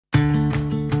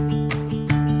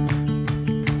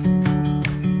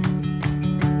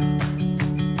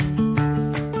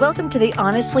Welcome to the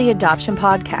Honestly Adoption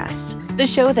Podcast, the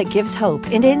show that gives hope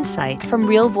and insight from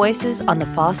real voices on the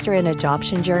foster and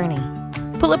adoption journey.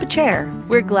 Pull up a chair.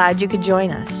 We're glad you could join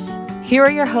us. Here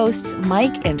are your hosts,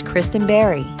 Mike and Kristen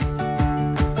Berry.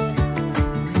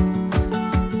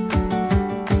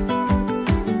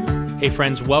 Hey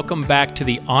friends, welcome back to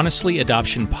the Honestly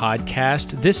Adoption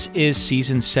Podcast. This is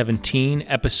season 17,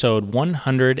 episode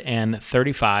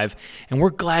 135, and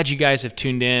we're glad you guys have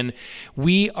tuned in.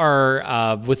 We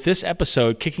are, with this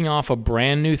episode, kicking off a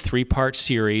brand new 3-part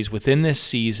series within this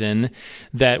season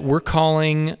that we're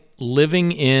calling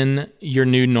Living in Your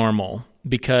New Normal,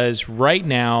 because right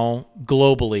now,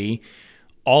 globally,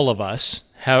 all of us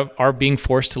are being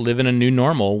forced to live in a new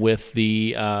normal with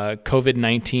the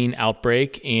COVID-19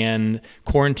 outbreak and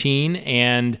quarantine,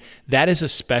 and that is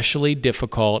especially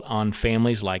difficult on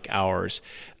families like ours,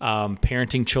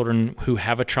 parenting children who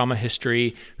have a trauma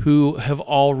history, who have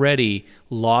already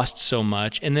lost so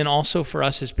much, and then also for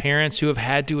us as parents who have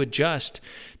had to adjust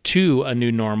to a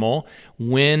new normal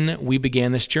when we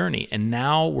began this journey. And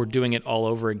now we're doing it all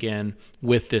over again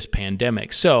with this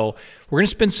pandemic. So we're going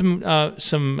to spend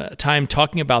some time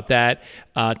talking about that.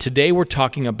 Today we're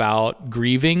talking about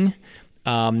grieving.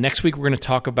 Next week we're going to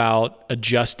talk about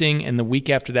adjusting. And the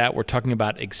week after that we're talking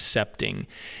about accepting.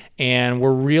 And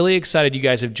we're really excited you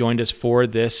guys have joined us for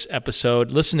this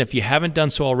episode. Listen, if you haven't done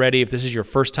so already, if this is your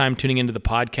first time tuning into the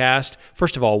podcast,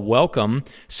 first of all, welcome.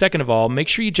 Second of all, make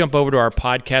sure you jump over to our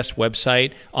podcast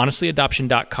website,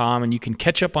 honestlyadoption.com, and you can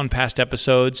catch up on past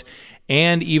episodes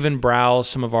and even browse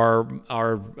some of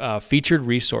our featured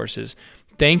resources.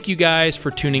 Thank you guys for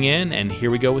tuning in, and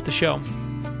here we go with the show.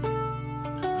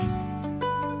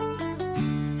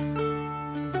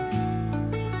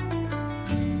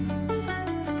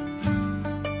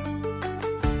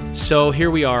 So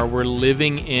here we are, we're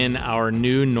living in our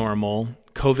new normal,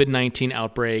 COVID-19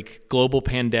 outbreak, global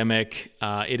pandemic.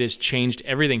 It has changed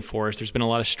everything for us. There's been a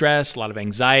lot of stress, a lot of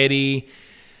anxiety,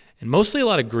 and mostly a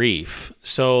lot of grief.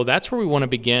 So that's where we want to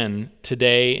begin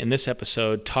today in this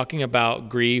episode, talking about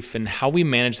grief and how we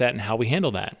manage that and how we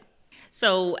handle that.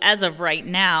 So as of right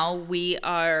now, we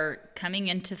are coming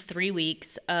into 3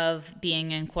 weeks of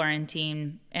being in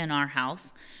quarantine in our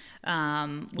house.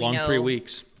 Long 3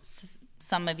 weeks.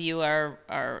 Some of you are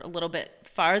a little bit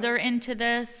farther into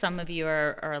this. Some of you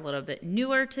are a little bit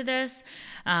newer to this.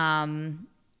 And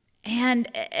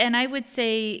I would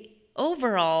say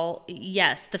overall,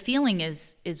 yes, the feeling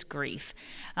is grief.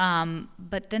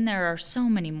 But then there are so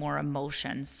many more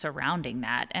emotions surrounding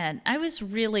that. And I was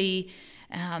really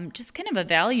just kind of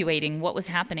evaluating what was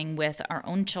happening with our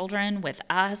own children, with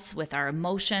us, with our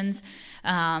emotions.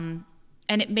 And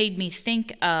it made me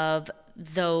think of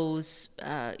those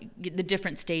the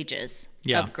different stages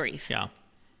of grief. Yeah.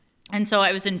 And so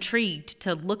I was intrigued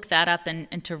to look that up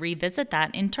and to revisit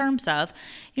that in terms of,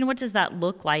 what does that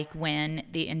look like when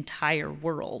the entire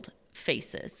world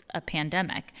faces a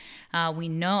pandemic? We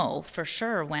know for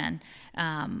sure when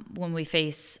we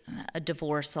face a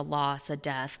divorce, a loss, a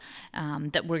death,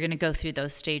 that we're going to go through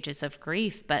those stages of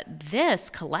grief. But this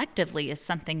collectively is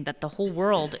something that the whole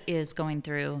world is going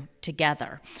through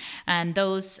together. And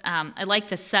those, I like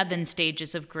the 7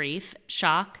 stages of grief: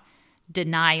 shock,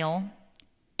 denial,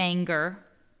 anger,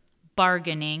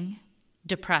 bargaining,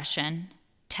 depression,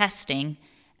 testing,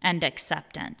 and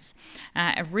acceptance.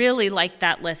 I really like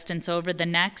that list. And so over the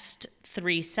next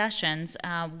 3 sessions,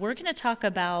 we're going to talk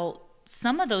about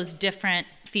some of those different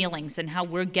feelings and how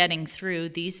we're getting through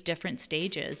these different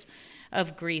stages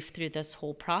of grief through this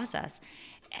whole process.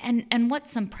 And what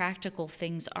some practical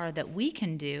things are that we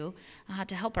can do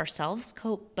to help ourselves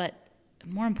cope, but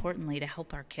more importantly, to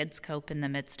help our kids cope in the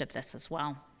midst of this as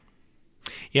well.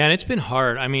 Yeah, and it's been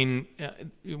hard. I mean,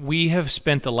 we have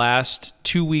spent the last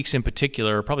 2 weeks in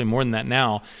particular, probably more than that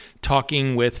now,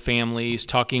 talking with families,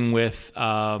 talking with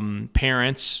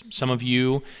parents. Some of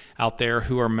you out there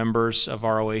who are members of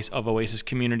our Oasis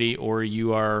community, or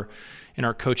you are in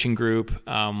our coaching group,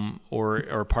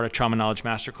 or part of Trauma Knowledge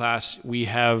Masterclass. We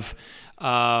have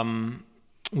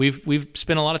we've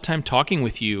spent a lot of time talking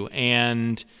with you,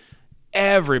 and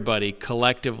everybody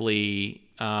collectively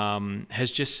has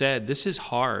just said, this is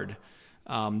hard.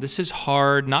 This is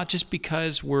hard, not just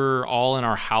because we're all in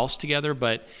our house together,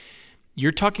 but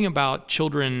you're talking about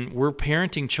children. We're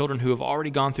parenting children who have already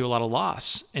gone through a lot of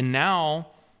loss. And now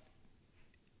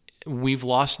we've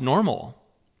lost normal,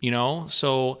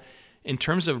 So in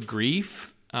terms of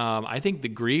grief, I think the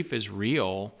grief is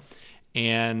real.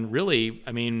 And really,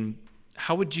 I mean,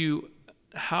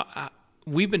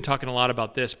 we've been talking a lot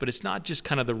about this, but it's not just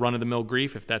kind of the run-of-the-mill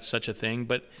grief, if that's such a thing.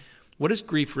 But what does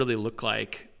grief really look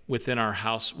like within our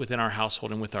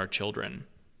household and with our children?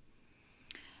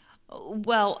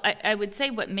 Well, I would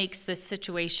say what makes this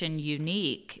situation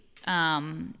unique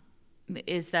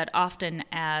is that often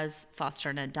as foster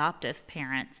and adoptive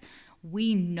parents,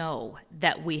 we know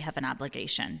that we have an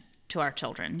obligation to our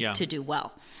children to do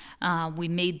well. We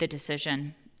made the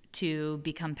decision to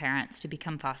become parents, to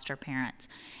become foster parents,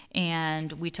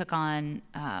 and we took on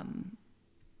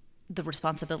the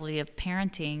responsibility of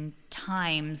parenting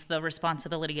times the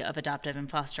responsibility of adoptive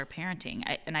and foster parenting.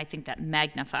 And I think that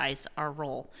magnifies our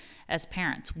role as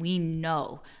parents. We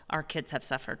know our kids have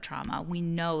suffered trauma. We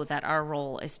know that our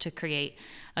role is to create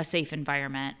a safe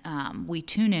environment. We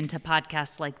tune into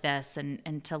podcasts like this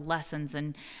and to lessons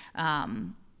and,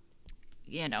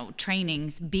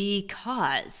 trainings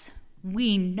because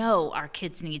we know our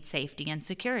kids need safety and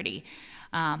security.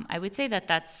 I would say that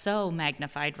that's so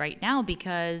magnified right now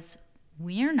because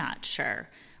we're not sure.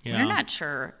 Yeah. We're not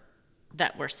sure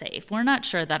that we're safe. We're not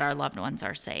sure that our loved ones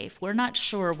are safe. We're not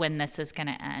sure when this is going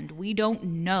to end. We don't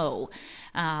know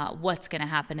what's going to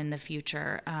happen in the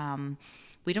future.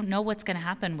 We don't know what's going to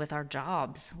happen with our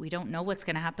jobs. We don't know what's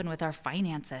going to happen with our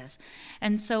finances.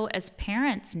 And so as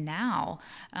parents now,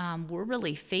 we're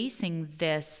really facing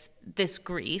this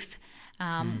grief,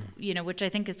 which I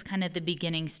think is kind of the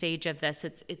beginning stage of this.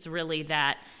 It's really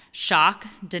that shock,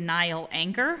 denial,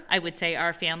 anger. I would say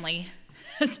our family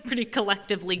has pretty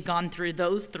collectively gone through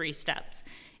those 3 steps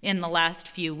in the last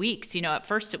few weeks. At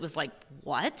first it was like,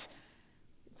 what?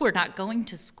 We're not going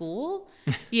to school?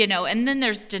 And then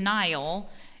there's denial.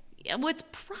 Well, it's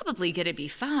probably going to be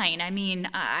fine. I mean,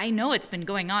 I know it's been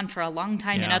going on for a long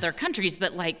time in other countries,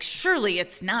 but surely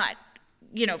it's not.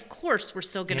 Of course we're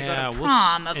still going to go to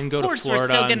prom. And go to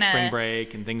Florida on spring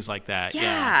break and things like that.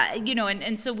 Yeah.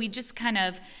 And so we just kind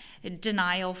of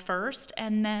denial first.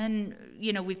 And then,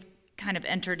 we've kind of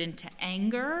entered into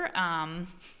anger,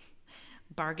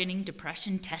 bargaining,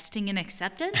 depression, testing, and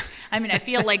acceptance. I mean, I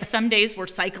feel like some days we're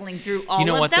cycling through all of them.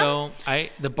 You know what, though?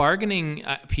 The bargaining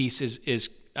piece is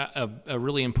a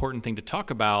really important thing to talk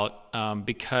about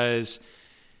because,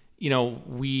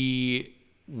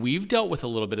 we've dealt with a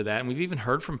little bit of that, and we've even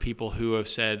heard from people who have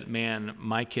said, man,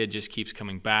 my kid just keeps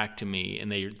coming back to me,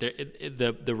 and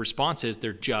the response is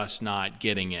they're just not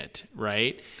getting it,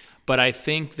 right? But I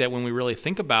think that when we really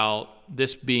think about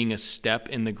this being a step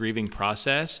in the grieving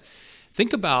process,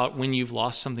 think about when you've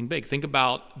lost something big. Think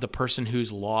about the person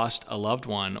who's lost a loved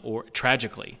one or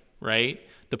tragically, right?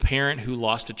 The parent who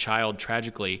lost a child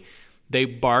tragically. They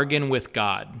bargain with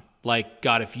God. Like,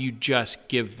 God, if you just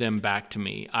give them back to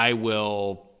me, I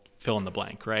will fill in the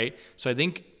blank, right? So I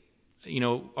think,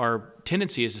 our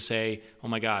tendency is to say, oh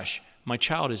my gosh, my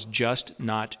child is just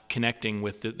not connecting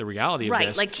with the reality of this.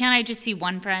 Right, like, can't I just see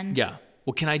one friend? Yeah.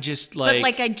 Well, can I just But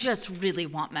I just really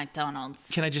want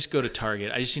McDonald's. Can I just go to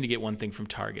Target? I just need to get one thing from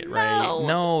Target, right?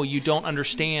 No, you don't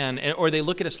understand. Or they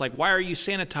look at us like, why are you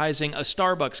sanitizing a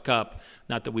Starbucks cup?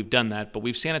 Not that we've done that, but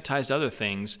we've sanitized other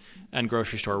things and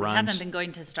grocery store runs. I haven't been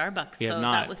going to Starbucks, so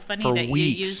that was funny for that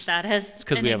weeks. You used that as It's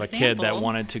because we have example. A kid that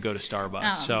wanted to go to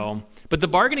Starbucks. But the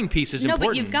bargaining piece is important. No,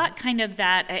 but you've got kind of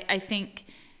that, I think,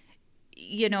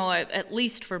 at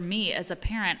least for me as a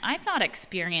parent, I've not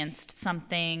experienced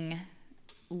something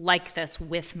like this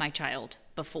with my child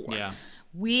before. Yeah.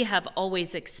 We have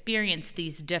always experienced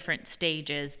these different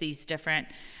stages, these different,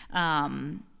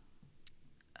 kind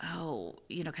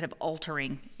of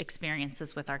altering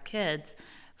experiences with our kids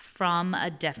from a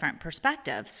different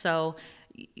perspective. So,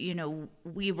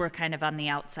 we were kind of on the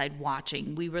outside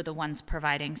watching. We were the ones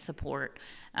providing support.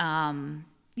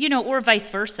 Or vice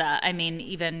versa. I mean,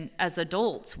 even as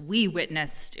adults, we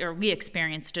witnessed or we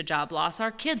experienced a job loss.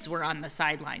 Our kids were on the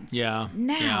sidelines. Yeah.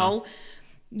 Now,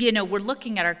 we're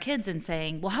looking at our kids and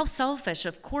saying, well, how selfish.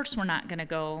 Of course, we're not going to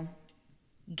go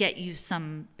get you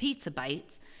some pizza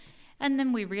bites. And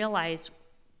then we realize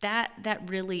that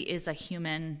really is a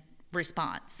human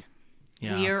response.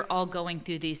 Yeah. We are all going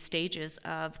through these stages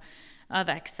of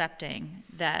accepting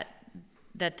that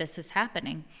this is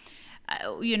happening.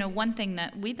 One thing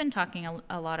that we've been talking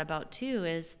a lot about too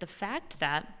is the fact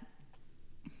that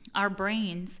our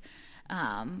brains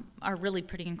are really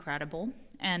pretty incredible,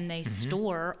 and they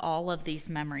store all of these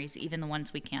memories, even the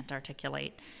ones we can't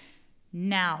articulate.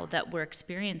 Now that we're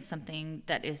experiencing something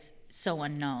that is so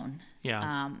unknown,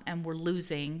 and we're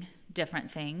losing different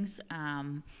things,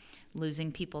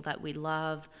 losing people that we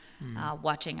love,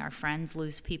 watching our friends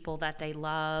lose people that they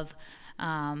love.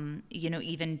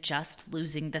 Even just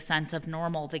losing the sense of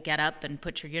normal, to get up and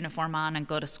put your uniform on and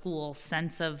go to school,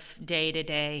 sense of day to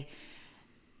day.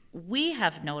 We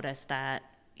have noticed that,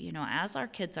 as our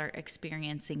kids are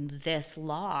experiencing this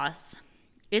loss,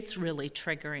 it's really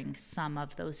triggering some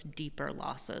of those deeper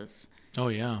losses. Oh,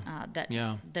 yeah.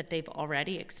 That they've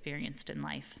already experienced in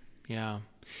life. Yeah.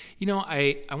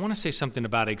 I want to say something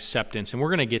about acceptance, and we're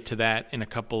going to get to that in a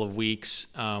couple of weeks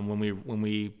when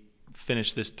we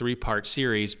finish this 3-part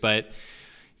series. But,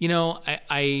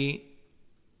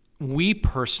 we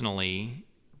personally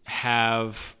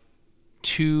have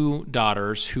 2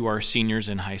 daughters who are seniors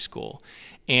in high school.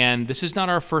 And this is not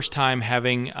our first time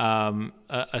having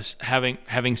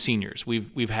seniors.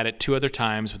 We've had it 2 other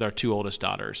times with our 2 oldest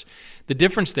daughters. The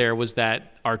difference there was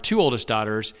that our 2 oldest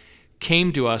daughters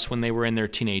came to us when they were in their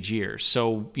teenage years.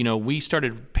 So, we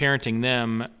started parenting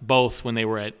them both when they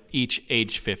were at each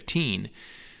age 15.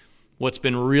 What's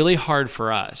been really hard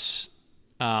for us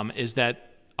is that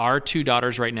our 2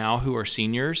 daughters right now who are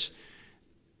seniors,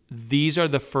 these are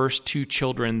the first 2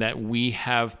 children that we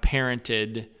have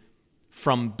parented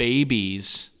from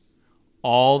babies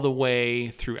all the way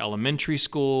through elementary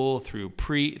school, through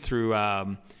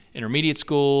intermediate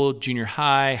school, junior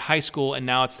high, high school, and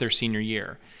now it's their senior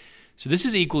year. So this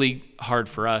is equally hard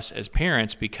for us as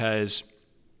parents because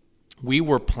we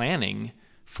were planning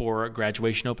for a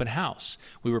graduation open house.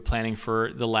 We were planning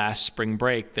for the last spring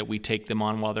break that we take them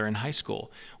on while they're in high school.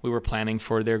 We were planning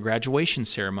for their graduation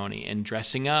ceremony and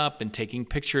dressing up and taking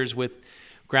pictures with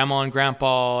grandma and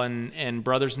grandpa and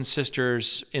brothers and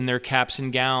sisters in their caps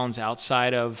and gowns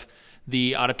outside of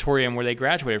the auditorium where they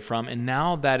graduated from. And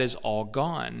now that is all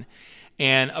gone.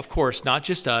 And of course, not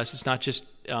just us, it's not just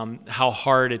how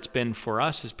hard it's been for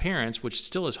us as parents, which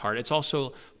still is hard. It's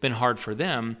also been hard for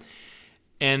them.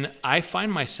 And I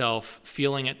find myself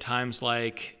feeling at times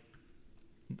like,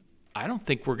 I don't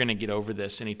think we're going to get over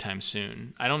this anytime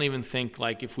soon. I don't even think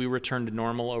like if we return to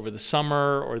normal over the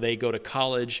summer or they go to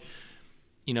college,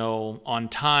 on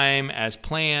time as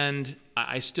planned,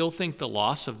 I still think the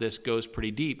loss of this goes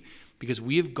pretty deep because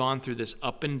we have gone through this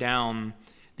up and down,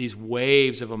 these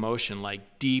waves of emotion,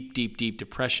 like deep, deep, deep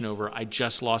depression over, I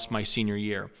just lost my senior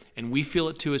year. And we feel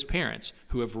it too as parents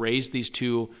who have raised these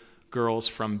 2 girls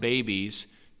from babies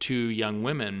to young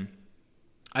women.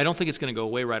 I don't think it's going to go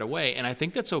away right away, and I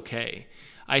think that's okay.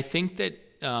 I think that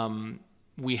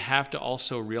we have to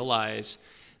also realize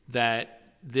that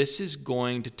this is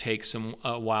going to take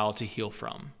a while to heal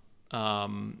from.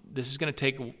 This is going to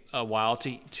take a while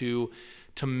to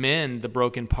mend the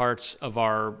broken parts of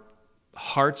our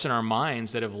hearts and our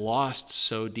minds that have lost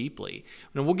so deeply.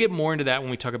 And we'll get more into that when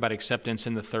we talk about acceptance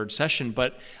in the 3rd session,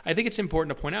 but I think it's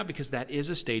important to point out because that is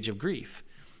a stage of grief,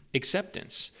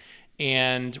 acceptance.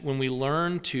 And when we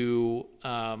learn to,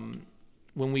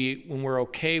 when we're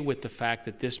okay with the fact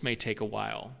that this may take a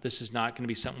while, this is not going to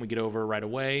be something we get over right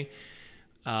away,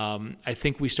 I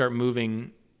think we start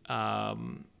moving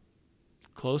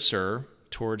closer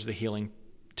towards the healing,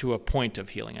 to a point of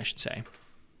healing, I should say.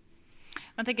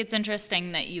 I think it's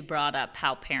interesting that you brought up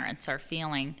how parents are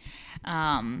feeling,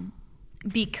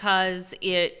 because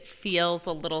it feels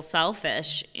a little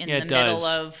selfish in the middle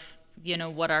of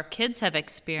what our kids have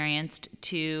experienced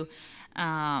to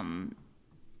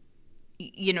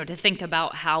think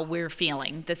about how we're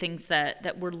feeling, the things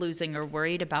that we're losing or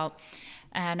worried about.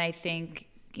 And I think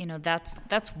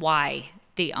that's why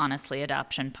the Honestly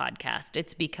Adoption podcast.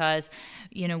 It's because,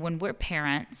 when we're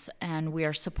parents and we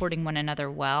are supporting one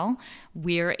another well,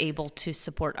 we're able to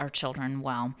support our children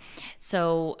well.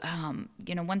 So,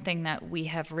 one thing that we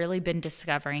have really been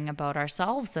discovering about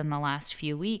ourselves in the last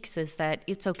few weeks is that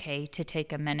it's okay to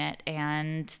take a minute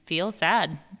and feel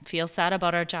sad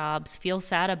about our jobs, feel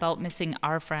sad about missing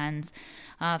our friends,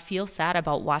 feel sad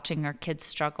about watching our kids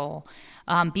struggle.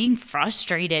 Being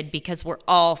frustrated because we're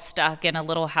all stuck in a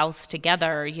little house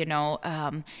together,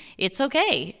 it's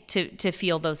okay to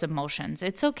feel those emotions.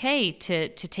 It's okay to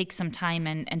take some time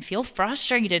and feel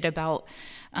frustrated about,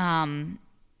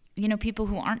 people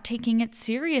who aren't taking it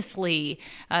seriously,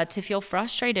 to feel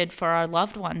frustrated for our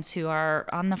loved ones who are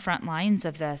on the front lines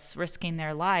of this, risking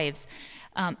their lives.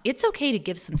 It's okay to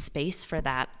give some space for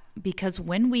that. Because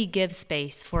when we give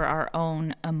space for our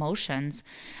own emotions,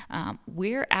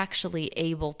 we're actually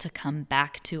able to come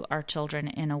back to our children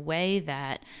in a way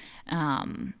that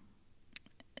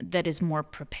that is more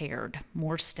prepared,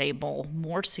 more stable,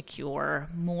 more secure,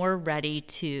 more ready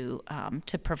to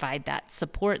provide that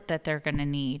support that they're going to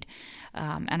need.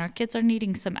 And our kids are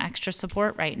needing some extra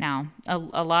support right now.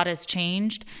 A lot has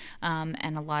changed,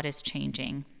 and a lot is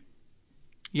changing.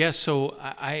 Yeah, so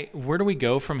where do we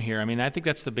go from here? I mean, I think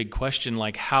that's the big question.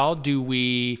 Like, how do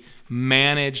we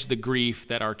manage the grief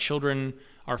that our children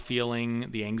are feeling,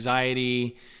 the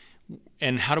anxiety,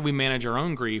 and how do we manage our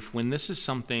own grief when this is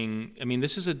something? I mean,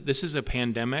 this is a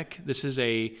pandemic. This is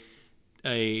a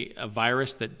a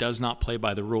virus that does not play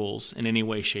by the rules in any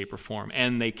way, shape, or form,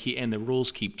 and the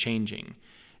rules keep changing,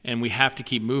 and we have to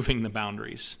keep moving the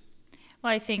boundaries.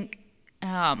 Well, I think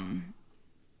one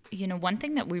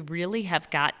thing that we really have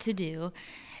got to do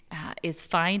is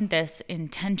find this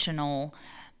intentional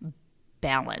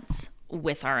balance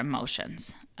with our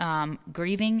emotions.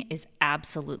 Grieving is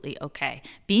absolutely okay.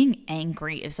 Being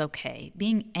angry is okay.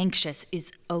 Being anxious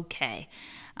is okay.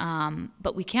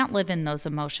 But we can't live in those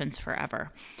emotions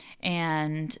forever.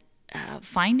 And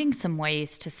finding some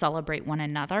ways to celebrate one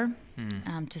another,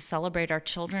 to celebrate our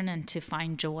children, and to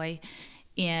find joy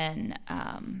in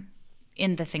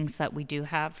the things that we do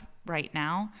have right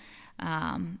now.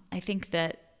 I think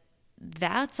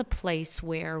that's a place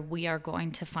where we are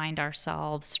going to find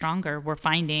ourselves stronger. We're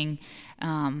finding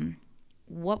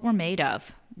what we're made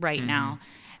of right now.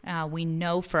 We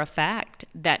know for a fact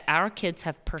that our kids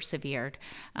have persevered,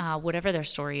 whatever their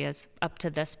story is up to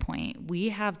this point. We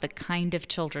have the kind of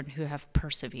children who have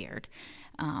persevered,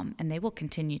 and they will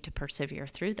continue to persevere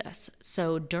through this.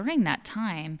 So during that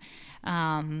time,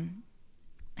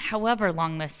 however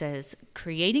long this is,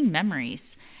 creating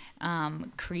memories,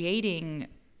 creating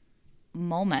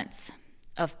moments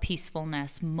of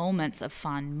peacefulness, moments of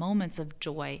fun, moments of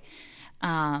joy,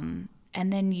 and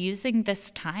then using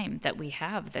this time that we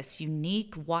have, this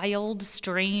unique, wild,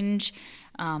 strange,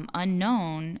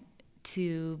 unknown,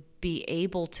 to be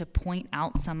able to point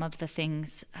out some of the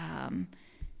things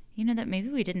that maybe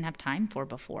we didn't have time for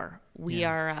before.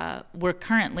 We're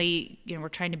currently, we're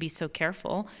trying to be so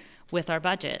careful with our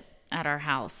budget at our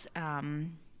house.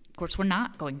 Of course, we're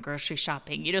not going grocery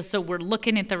shopping, so we're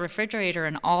looking at the refrigerator,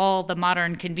 and all the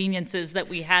modern conveniences that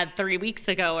we had 3 weeks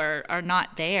ago are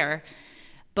not there.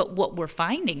 But what we're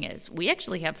finding is we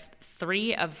actually have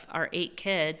 3 of our 8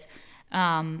 kids.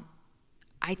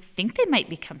 I think they might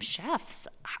become chefs.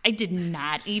 I did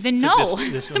not even know.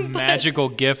 This magical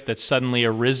gift that's suddenly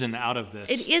arisen out of this.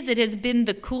 It is. It has been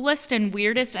the coolest and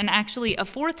weirdest. And actually, a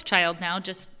 4th child now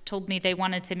just told me they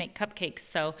wanted to make cupcakes.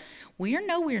 So we are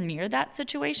nowhere near that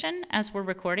situation as we're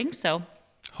recording. So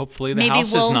hopefully the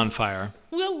house isn't on fire.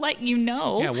 We'll let you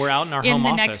know. Yeah, we're out in our home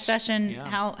office. In the next session,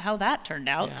 how that turned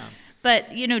out. Yeah.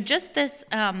 But, just this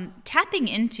tapping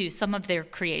into some of their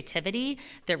creativity,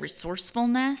 their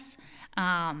resourcefulness,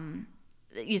 some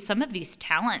of these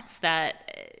talents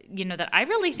that, that I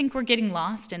really think we're getting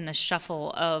lost in the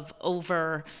shuffle of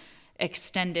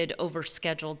overextended,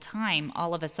 overscheduled time.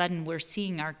 All of a sudden, we're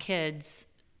seeing our kids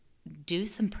do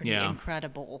some pretty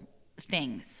incredible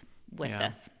things with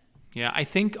this. Yeah, I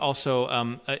think also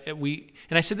and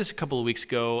I said this a couple of weeks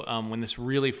ago when this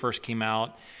really first came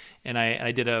out, and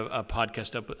I did a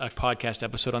podcast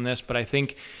episode on this, but I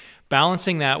think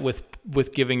balancing that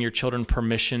with giving your children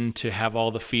permission to have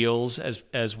all the feels,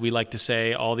 as we like to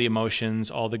say, all the emotions,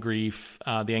 all the grief,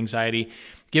 the anxiety,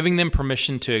 giving them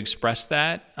permission to express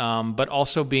that, but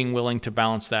also being willing to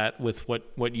balance that with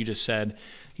what you just said,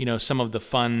 some of the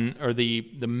fun or the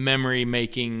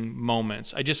memory-making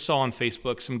moments. I just saw on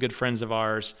Facebook some good friends of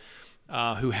ours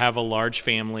who have a large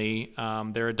family.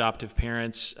 They're adoptive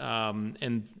parents,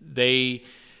 and they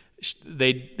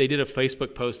did a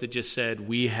Facebook post that just said,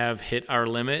 "We have hit our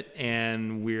limit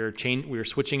and we're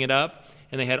switching it up."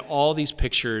 And they had all these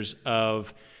pictures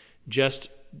of just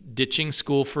ditching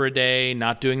school for a day,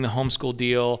 not doing the homeschool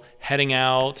deal, heading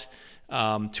out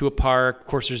to a park. Of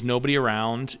course, there's nobody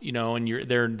around, and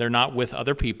they're not with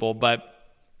other people, but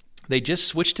they just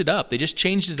switched it up. They just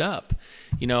changed it up.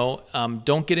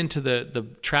 Don't get into the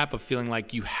trap of feeling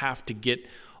like you have to get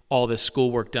all this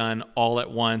schoolwork done all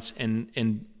at once and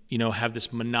have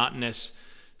this monotonous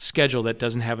schedule that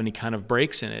doesn't have any kind of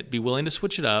breaks in it. Be willing to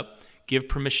switch it up, give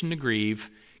permission to grieve,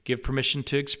 give permission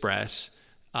to express,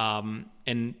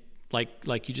 and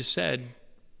like you just said,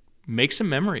 make some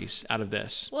memories out of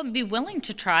this. Well, be willing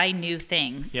to try new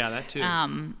things. Yeah, that too.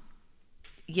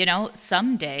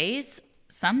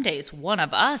 Some days one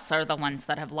of us are the ones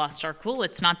that have lost our cool.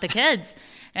 It's not the kids.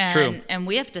 It's true. And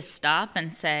we have to stop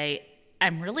and say,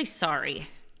 I'm really sorry.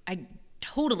 I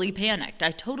totally panicked.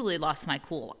 I totally lost my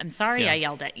cool. I'm sorry I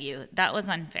yelled at you. That was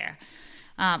unfair.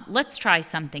 Let's try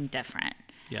something different.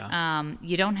 Yeah.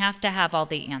 You don't have to have all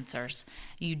the answers.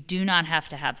 You do not have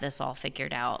to have this all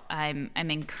figured out. I'm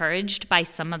encouraged by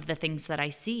some of the things that I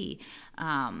see,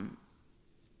 on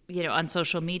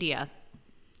social media.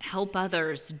 Help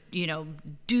others,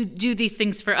 do these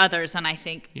things for others. And I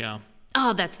think,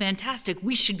 oh, that's fantastic.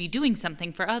 We should be doing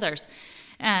something for others.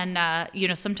 And,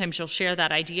 sometimes you'll share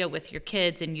that idea with your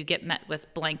kids and you get met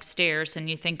with blank stares and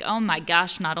you think, oh my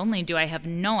gosh, not only do I have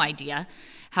no idea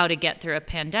how to get through a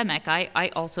pandemic, I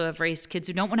also have raised kids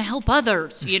who don't want to help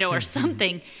others, or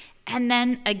something. And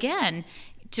then again,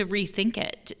 to rethink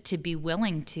it, to be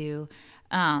willing to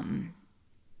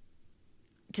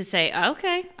say,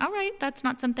 okay, all right, that's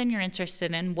not something you're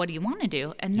interested in. What do you want to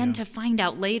do? And then to find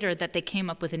out later that they came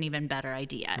up with an even better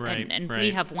idea. Right, and right.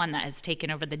 we have one that has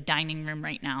taken over the dining room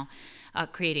right now,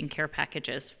 creating care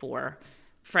packages for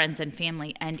friends and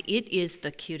family. And it is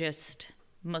the cutest,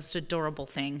 most adorable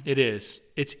thing. It is.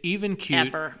 It's even cute.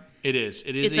 Ever. It is.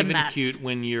 It is It's a even mess. cute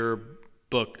when your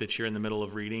book that you're in the middle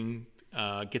of reading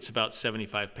gets about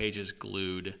 75 pages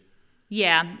glued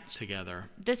together.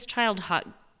 This child hot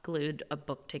glued a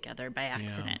book together by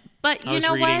accident. But you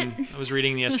know what? I was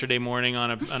reading yesterday morning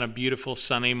on a beautiful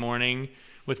sunny morning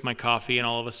with my coffee, and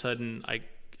all of a sudden I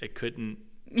couldn't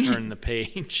turn the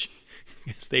page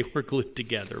because they were glued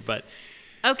together. But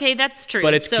okay, that's true.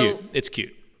 But it's cute. It's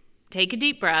cute. Take a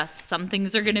deep breath. Some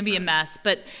things are going to be a mess.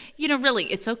 But, really,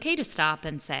 it's okay to stop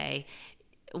and say,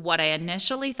 what I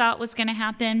initially thought was going to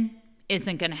happen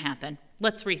isn't going to happen.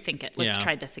 Let's rethink it. Let's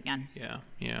try this again.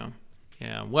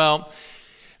 Yeah. Well,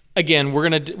 again, we're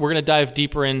gonna dive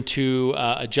deeper into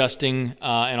adjusting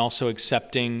and also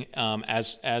accepting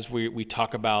as we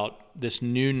talk about this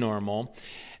new normal.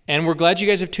 And we're glad you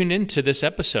guys have tuned in to this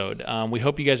episode. We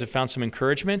hope you guys have found some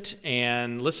encouragement.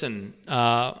 And listen,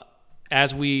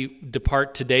 as we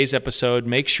depart today's episode,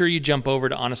 make sure you jump over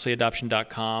to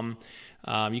honestlyadoption.com.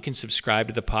 You can subscribe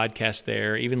to the podcast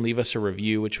there, even leave us a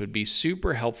review, which would be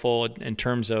super helpful in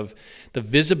terms of the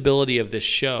visibility of this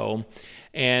show.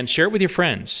 And share it with your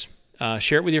friends.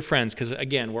 Because,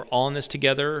 again, we're all in this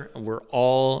together. We're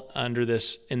all in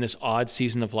this odd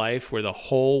season of life where the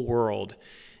whole world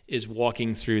is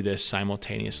walking through this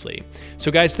simultaneously.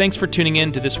 So, guys, thanks for tuning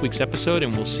in to this week's episode,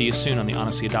 and we'll see you soon on the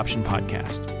Honestly Adoption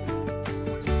Podcast.